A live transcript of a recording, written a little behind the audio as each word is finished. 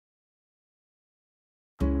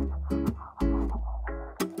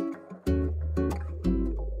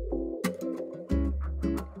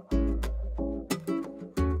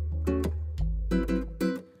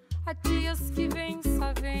Há dias que vêm,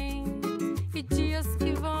 só vêm, e dias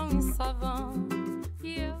que vão e só vão,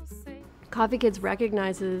 e eu sei. Coffee Kids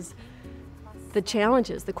recognizes the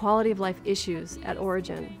challenges, the quality of life issues at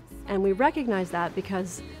origin. And we recognize that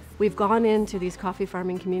because we've gone into these coffee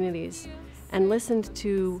farming communities and listened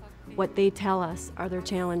to what they tell us are their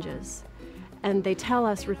challenges. And they tell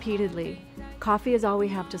us repeatedly, coffee is all we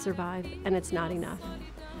have to survive, and it's not enough.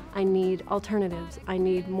 I need alternatives. I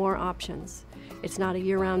need more options. It's not a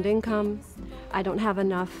year-round income. I don't have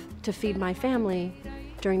enough to feed my family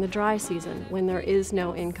during the dry season when there is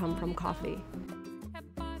no income from coffee.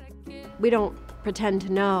 We don't pretend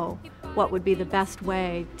to know what would be the best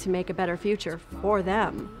way to make a better future for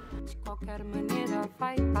them.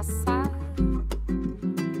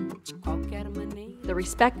 The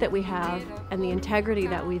respect that we have and the integrity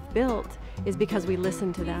that we've built is because we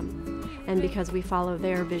listen to them and because we follow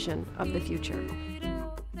their vision of the future.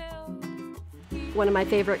 One of my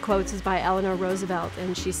favorite quotes is by Eleanor Roosevelt,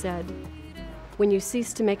 and she said, "When you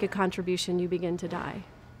cease to make a contribution, you begin to die."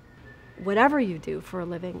 Whatever you do for a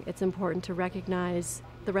living, it's important to recognize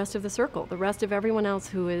the rest of the circle, the rest of everyone else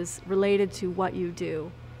who is related to what you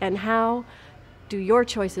do, and how do your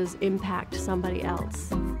choices impact somebody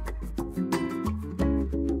else.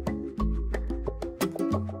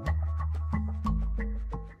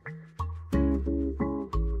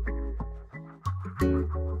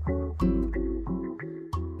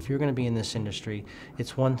 If you're going to be in this industry,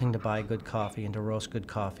 it's one thing to buy good coffee and to roast good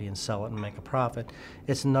coffee and sell it and make a profit.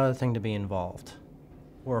 It's another thing to be involved.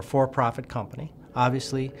 We're a for-profit company.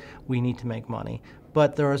 Obviously, we need to make money,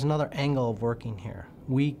 but there is another angle of working here.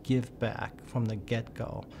 We give back from the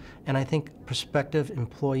get-go, and I think prospective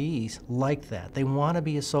employees like that. They want to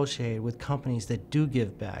be associated with companies that do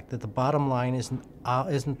give back, that the bottom line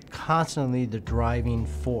isn't constantly the driving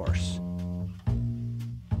force.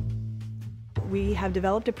 We have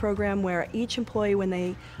developed a program where each employee, when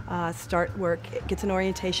they start work, gets an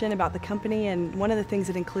orientation about the company, and one of the things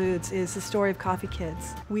it includes is the story of Coffee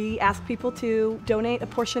Kids. We ask people to donate a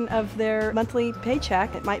portion of their monthly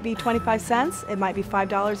paycheck. It might be 25 cents, it might be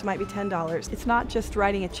 $5, it might be $10. It's not just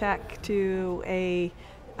writing a check to a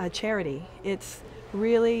charity. It's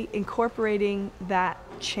really incorporating that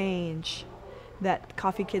change that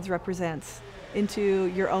Coffee Kids represents into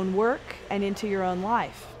your own work and into your own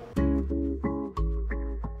life.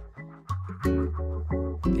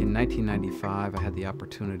 In 1995, I had the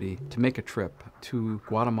opportunity to make a trip to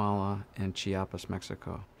Guatemala and Chiapas,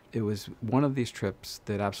 Mexico. It was one of these trips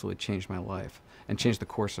that absolutely changed my life and changed the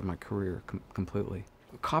course of my career completely.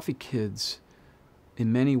 Coffee Kids,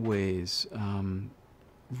 in many ways,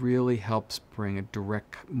 really helps bring a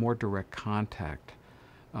more direct contact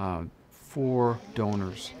for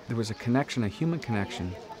donors. There was a connection, a human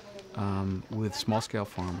connection, with small-scale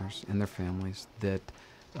farmers and their families that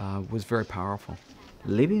was very powerful.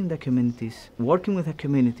 Living in the communities, working with the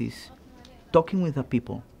communities, talking with the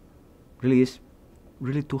people, really is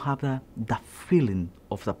to have the feeling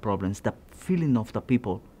of the problems, the feeling of the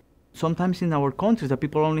people. Sometimes in our countries, the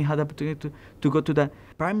people only have the opportunity to go to the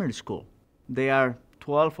primary school. They are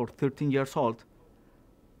 12 or 13 years old,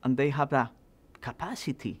 and they have the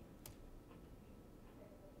capacity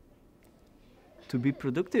to be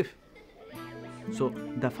productive. So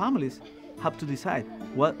the families have to decide,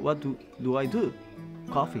 what do I do?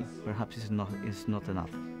 Coffee perhaps is not enough.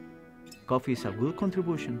 Coffee is a good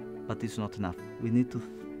contribution, but it's not enough. We need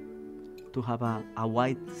to have a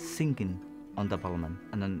wide thinking on development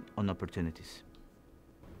and on opportunities.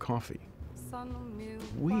 Coffee.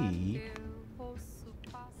 We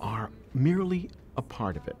are merely a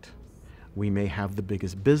part of it. We may have the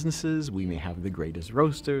biggest businesses, we may have the greatest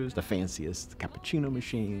roasters, the fanciest cappuccino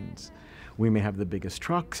machines, we may have the biggest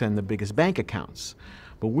trucks and the biggest bank accounts,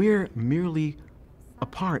 but we're merely a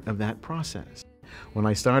part of that process. When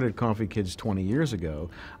I started Coffee Kids 20 years ago,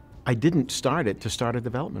 I didn't start it to start a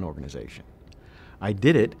development organization. I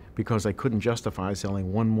did it because I couldn't justify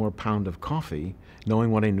selling one more pound of coffee, knowing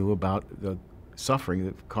what I knew about the suffering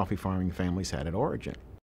that coffee farming families had at origin.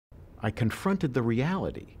 I confronted the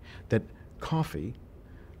reality that coffee,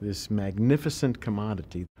 this magnificent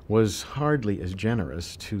commodity, was hardly as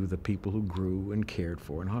generous to the people who grew and cared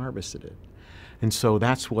for and harvested it. And so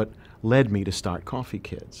that's what led me to start Coffee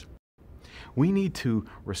Kids. We need to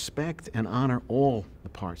respect and honor all the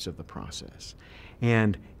parts of the process.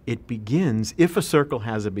 And it begins, if a circle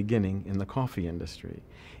has a beginning in the coffee industry,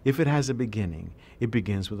 if it has a beginning, it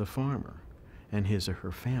begins with a farmer and his or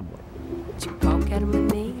her family.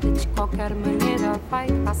 qualquer maneira vai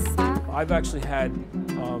passar. I've actually had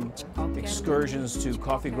excursions to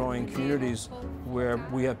coffee growing communities where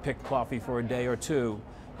we have picked coffee for a day or two,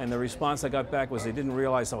 and the response I got back was they didn't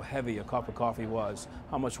realize how heavy a cup of coffee was,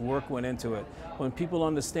 how much work went into it. When people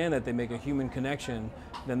understand that they make a human connection,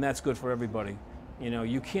 then that's good for everybody. You know,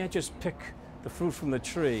 you can't just pick the fruit from the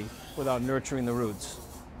tree without nurturing the roots,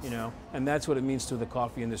 you know, and that's what it means to the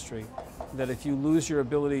coffee industry, that if you lose your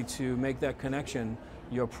ability to make that connection,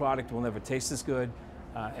 your product will never taste as good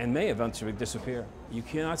and may eventually disappear. You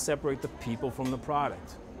cannot separate the people from the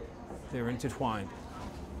product. They're intertwined.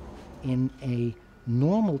 In a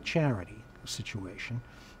normal charity situation,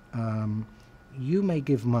 you may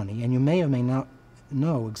give money, and you may or may not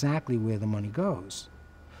know exactly where the money goes,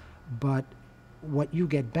 but what you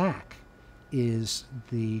get back is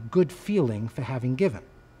the good feeling for having given.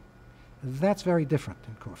 That's very different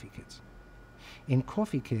in Coffee Kids. In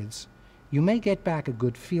Coffee Kids, you may get back a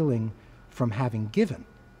good feeling from having given,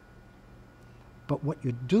 but what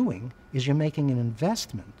you're doing is you're making an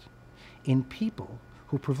investment in people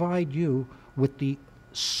who provide you with the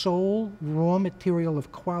sole raw material of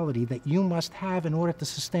quality that you must have in order to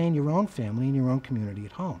sustain your own family and your own community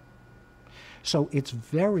at home. So it's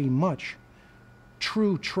very much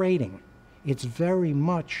true trading. It's very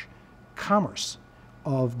much commerce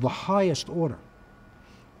of the highest order,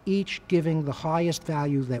 each giving the highest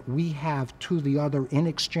value that we have to the other in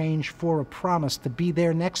exchange for a promise to be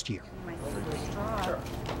there next year.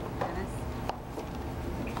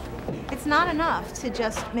 It's not enough to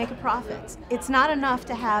just make a profit. It's not enough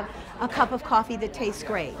to have a cup of coffee that tastes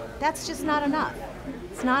great. That's just not enough.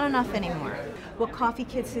 It's not enough anymore. What Coffee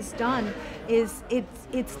Kids has done is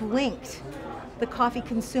it's linked the coffee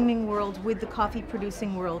consuming world with the coffee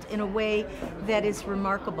producing world in a way that is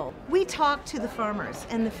remarkable. We talked to the farmers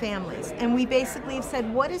and the families, and we basically have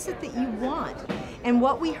said, what is it that you want? And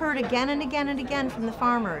what we heard again and again and again from the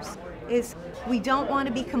farmers is we don't want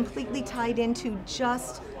to be completely tied into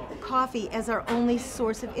just coffee as our only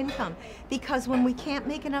source of income, because when we can't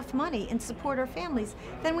make enough money and support our families,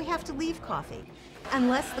 then we have to leave coffee.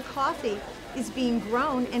 Unless the coffee is being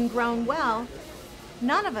grown and grown well,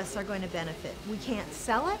 none of us are going to benefit. We can't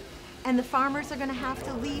sell it, and the farmers are going to have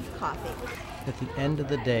to leave coffee. At the end of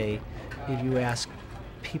the day, if you ask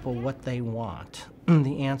people what they want,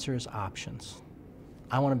 the answer is options.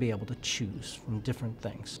 I want to be able to choose from different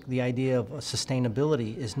things. The idea of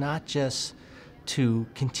sustainability is not just to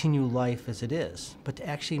continue life as it is, but to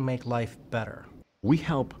actually make life better. We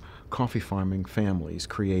help coffee farming families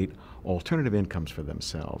create alternative incomes for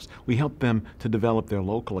themselves. We help them to develop their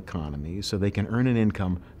local economies so they can earn an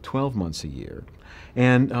income 12 months a year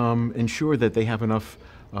and ensure that they have enough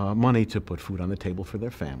money to put food on the table for their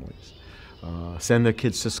families, send their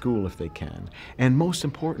kids to school if they can, and most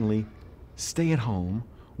importantly, stay at home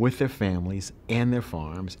with their families and their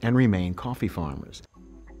farms and remain coffee farmers.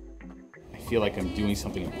 I feel like I'm doing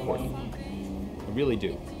something important. I really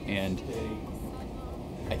do. And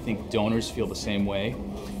I think donors feel the same way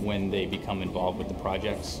when they become involved with the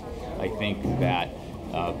projects. I think that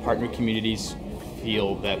partner communities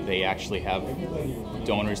feel that they actually have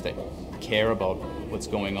donors that care about what's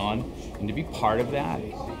going on, and to be part of that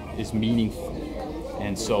is meaningful.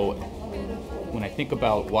 And so when I think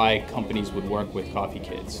about why companies would work with Coffee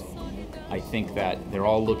Kids, I think that they're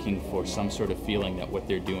all looking for some sort of feeling that what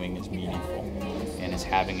they're doing is meaningful and is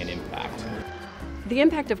having an impact. The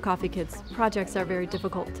impact of Coffee Kids projects are very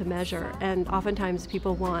difficult to measure, and oftentimes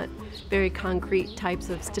people want very concrete types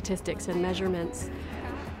of statistics and measurements.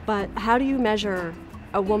 But how do you measure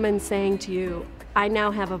a woman saying to you, I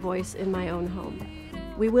now have a voice in my own home?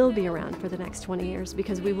 We will be around for the next 20 years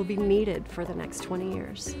because we will be needed for the next 20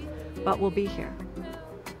 years, but we'll be here.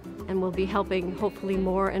 And we'll be helping hopefully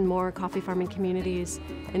more and more coffee farming communities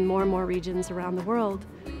in more and more regions around the world.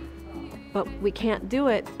 But we can't do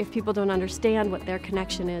it if people don't understand what their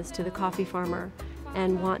connection is to the coffee farmer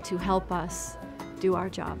and want to help us do our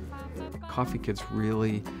job. Coffee Kids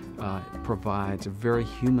really provides a very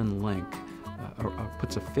human link,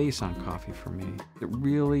 puts a face on coffee for me. It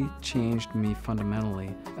really changed me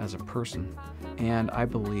fundamentally as a person, and I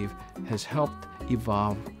believe has helped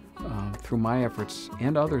evolve through my efforts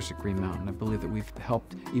and others at Green Mountain. I believe that we've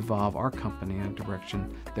helped evolve our company in a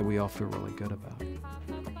direction that we all feel really good about.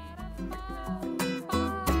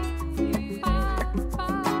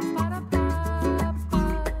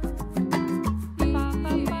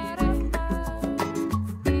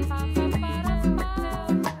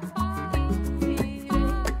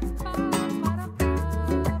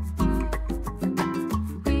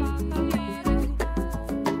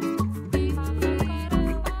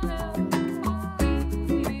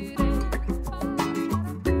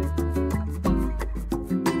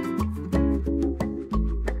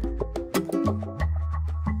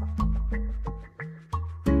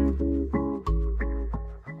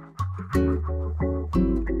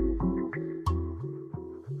 you.